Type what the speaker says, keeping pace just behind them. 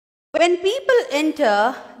When people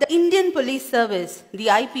enter the Indian Police Service, the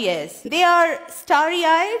IPS, they are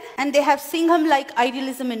starry-eyed and they have Singham-like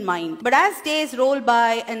idealism in mind. But as days roll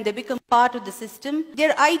by and they become part of the system,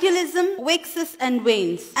 their idealism waxes and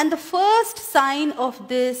wanes. And the first sign of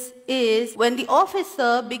this is when the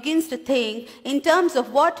officer begins to think in terms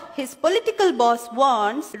of what his political boss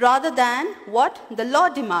wants rather than what the law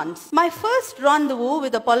demands. My first rendezvous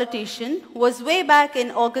with a politician was way back in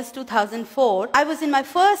August 2004. I was in my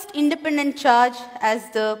first independent charge as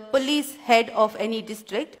the police head of any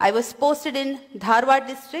district. I was posted in Dharwad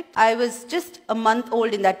district. I was just a month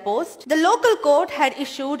old in that post. The local court had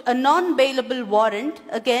issued a non-bailable warrant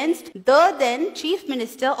against the then Chief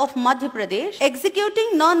Minister of Madhya Pradesh. Executing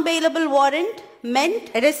non-bailable warrant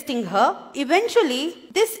meant arresting her. Eventually,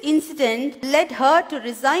 this incident led her to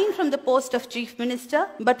resign from the post of Chief Minister.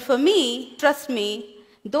 But for me, trust me,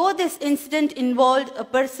 though this incident involved a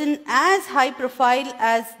person as high profile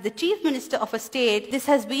as the Chief Minister of a state, this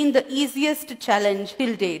has been the easiest challenge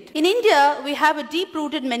till date. In India, we have a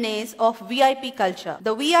deep-rooted menace of VIP culture.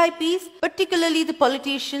 The VIPs, particularly the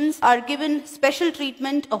politicians, are given special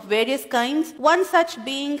treatment of various kinds, one such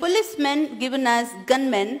being policemen given as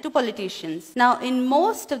gunmen to politicians. Now, in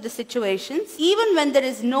most of the situations, even when there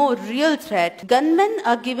is no real threat, gunmen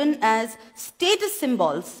are given as status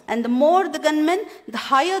symbols, and the more the gunmen,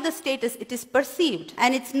 the higher the status it is perceived.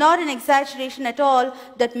 And it's not an exaggeration at all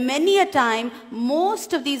that many a time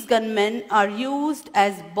most of these gunmen are used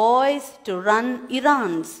as boys to run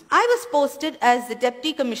errands. I was posted as the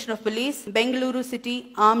Deputy Commissioner of Police, Bengaluru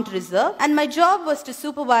City Armed Reserve, and my job was to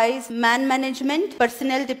supervise man management,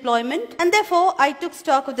 personnel deployment, and therefore I took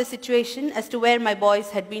stock of the situation as to where my boys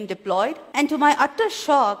had been deployed. And to my utter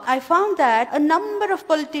shock, I found that a number of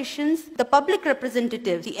politicians, the public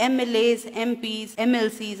representatives, the MLAs, MPs, MLCs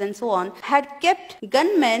and so on, had kept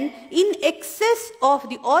gunmen in excess of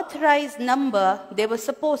the authorized number they were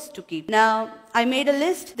supposed to keep. Now, I made a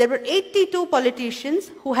list. There were 82 politicians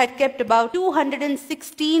who had kept about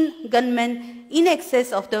 216 gunmen in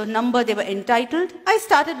excess of the number they were entitled. I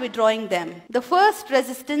started withdrawing them. The first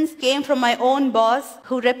resistance came from my own boss,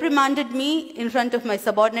 who reprimanded me in front of my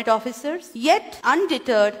subordinate officers. Yet,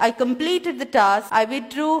 undeterred, I completed the task. I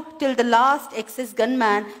withdrew till the last excess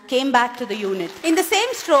gunman came back to the unit. In the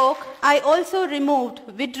same stroke, I also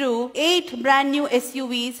withdrew 8 brand new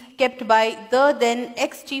SUVs kept by the then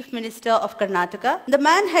ex-Chief Minister of Karnataka. The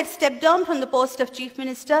man had stepped down from the post of Chief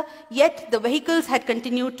Minister, yet the vehicles had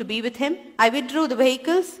continued to be with him. I withdrew the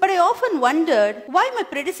vehicles, but I often wondered why my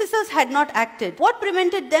predecessors had not acted. What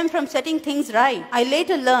prevented them from setting things right? I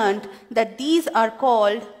later learned that these are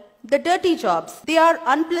called the dirty jobs. They are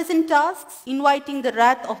unpleasant tasks, inviting the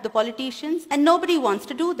wrath of the politicians, and nobody wants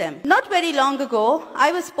to do them. Not very long ago,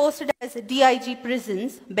 I was posted as DIG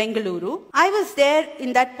Prisons, Bengaluru. I was there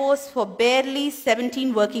in that post for barely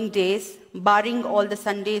 17 working days, barring all the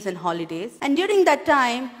Sundays and holidays. And during that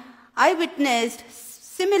time, I witnessed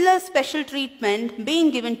similar special treatment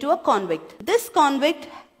being given to a convict. This convict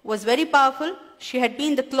was very powerful. She had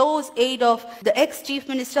been the close aide of the ex-Chief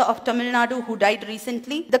Minister of Tamil Nadu who died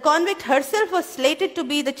recently. The convict herself was slated to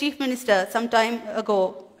be the Chief Minister some time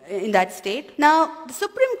ago in that state. Now, the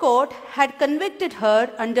Supreme Court had convicted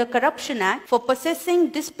her under Corruption Act for possessing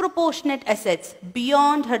disproportionate assets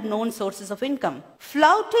beyond her known sources of income.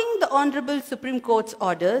 Flouting the Honorable Supreme Court's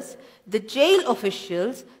orders, the jail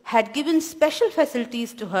officials had given special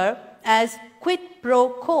facilities to her as quid pro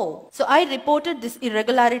quo. So I reported this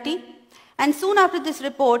irregularity. And soon after this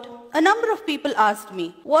report, a number of people asked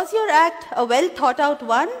me, was your act a well thought out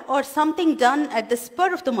one or something done at the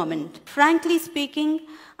spur of the moment? Frankly speaking,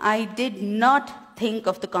 I did not think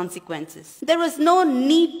of the consequences. There was no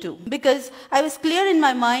need to, because I was clear in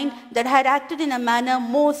my mind that I had acted in a manner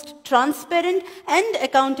most transparent and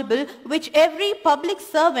accountable, which every public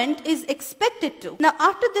servant is expected to. Now,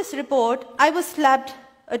 after this report, I was slapped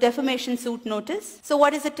a defamation suit notice. So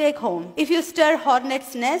what is the take home? If you stir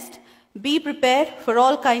hornet's nest, be prepared for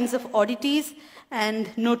all kinds of oddities and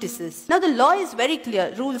notices. Now the law is very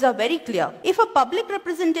clear, rules are very clear. If a public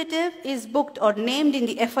representative is booked or named in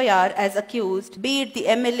the FIR as accused, be it the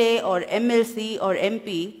MLA or MLC or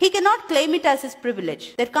MP, he cannot claim it as his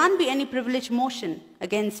privilege. There can't be any privilege motion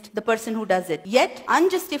against the person who does it. Yet,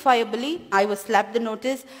 unjustifiably, I was slapped the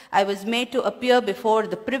notice. I was made to appear before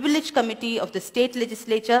the privilege committee of the state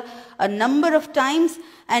legislature a number of times,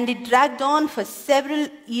 and it dragged on for several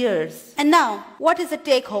years. And now, what is the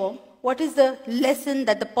take home? what is the lesson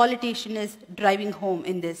that the politician is driving home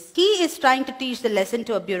in this? He is trying to teach the lesson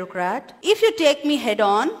to a bureaucrat. If you take me head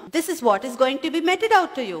on, this is what is going to be meted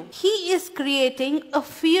out to you. He is creating a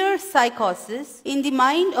fear psychosis in the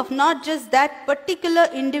mind of not just that particular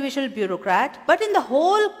individual bureaucrat, but in the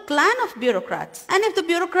whole clan of bureaucrats. And if the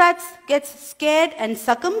bureaucrats gets scared and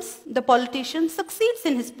succumbs, the politician succeeds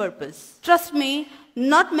in his purpose. Trust me,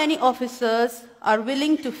 not many officers are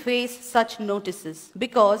willing to face such notices,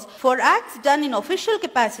 because for acts done in official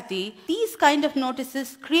capacity, these kind of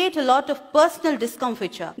notices create a lot of personal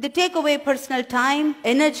discomfiture. They take away personal time,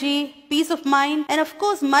 energy, peace of mind, and of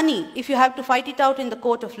course money if you have to fight it out in the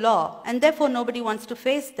court of law, and therefore nobody wants to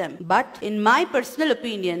face them. But in my personal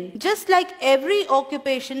opinion, just like every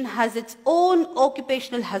occupation has its own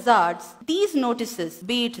occupational hazards, these notices,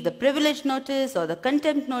 be it the privilege notice or the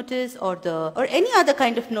contempt notice or any other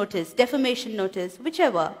kind of notice, defamation notice,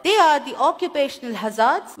 whichever, they are the occupational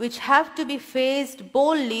hazards which have to be faced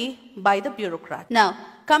boldly by the bureaucrat. Now,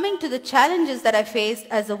 coming to the challenges that I faced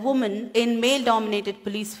as a woman in male-dominated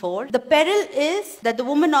police force, the peril is that the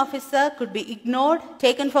woman officer could be ignored,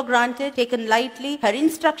 taken for granted, taken lightly. Her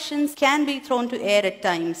instructions can be thrown to air at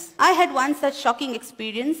times. I had one such shocking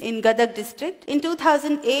experience in Gadag district. In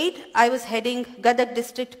 2008, I was heading Gadag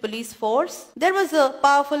district police force. There was a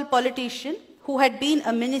powerful politician who had been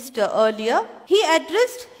a minister earlier. He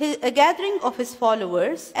addressed a gathering of his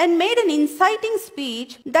followers and made an inciting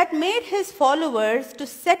speech that made his followers to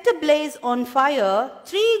set ablaze on fire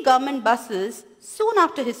 3 government buses soon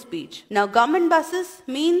after his speech. Now, government buses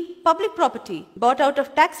mean public property bought out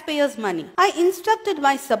of taxpayers' money. I instructed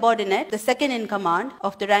my subordinate, the second in command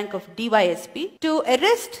of the rank of DYSP, to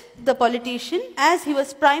arrest the politician as he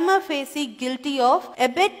was prima facie guilty of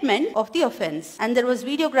abetment of the offense, and there was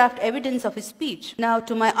videographed evidence of his speech. Now,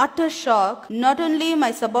 to my utter shock, not only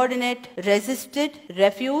my subordinate resisted,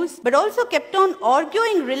 refused, but also kept on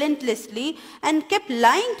arguing relentlessly and kept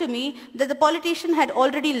lying to me that the politician had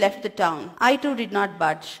already left the town. I too did not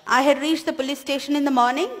budge. I had reached the police station in the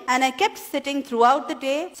morning and I kept sitting throughout the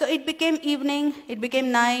day. So it became evening, it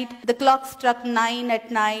became night. The clock struck 9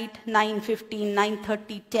 at night, 9:15,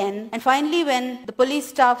 9:30, 10. And finally, when the police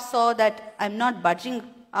staff saw that I'm not budging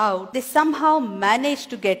out, they somehow managed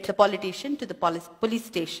to get the politician to the police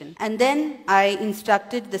station. And then I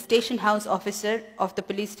instructed the station house officer of the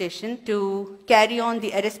police station to carry on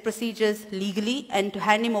the arrest procedures legally and to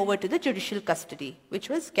hand him over to the judicial custody, which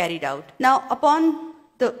was carried out. Now, upon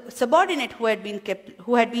the subordinate who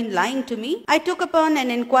had been lying to me, I took upon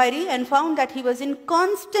an inquiry and found that he was in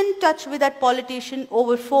constant touch with that politician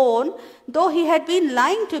over phone, though he had been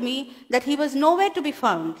lying to me that he was nowhere to be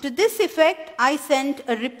found. To this effect, I sent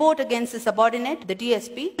a report against the subordinate, the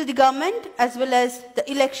DSP, to the government as well as the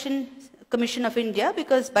Election Commission of India,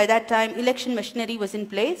 because by that time election machinery was in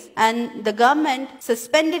place, and the government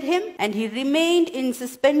suspended him and he remained in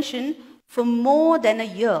suspension for more than a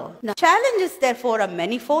year. Now, challenges therefore are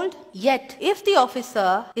manifold, yet if the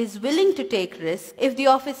officer is willing to take risks, if the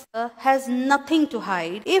officer has nothing to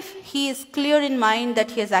hide, if he is clear in mind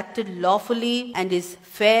that he has acted lawfully and is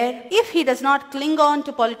fair, if he does not cling on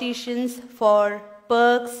to politicians for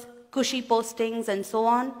perks, cushy postings and so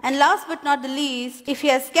on, and last but not the least, if he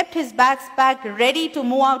has kept his bags packed ready to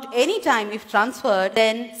move out anytime if transferred,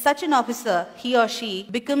 then such an officer, he or she,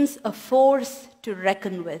 becomes a force to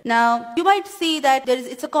reckon with. Now, you might see that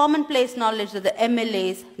it's a commonplace knowledge that the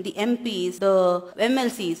MLAs, the MPs, the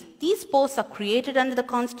MLCs, these posts are created under the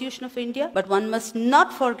Constitution of India, but one must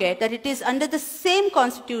not forget that it is under the same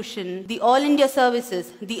Constitution, the All India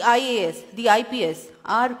Services, the IAS, the IPS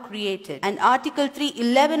are created. And Article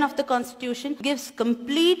 311 of the Constitution gives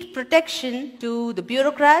complete protection to the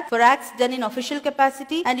bureaucrat for acts done in official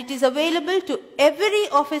capacity, and it is available to every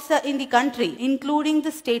officer in the country, including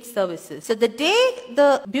the state services. So the day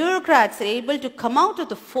the bureaucrats are able to come out of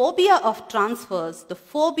the phobia of transfers, the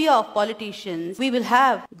phobia of politicians, we will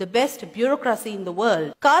have the best bureaucracy in the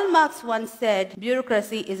world. Karl Marx once said,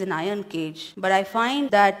 bureaucracy is an iron cage, but I find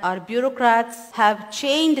that our bureaucrats have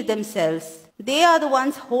chained themselves. They are the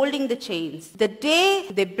ones holding the chains. The day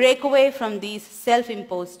they break away from these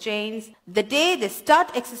self-imposed chains, the day they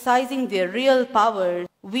start exercising their real power,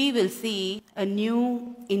 we will see a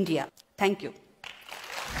new India. Thank you.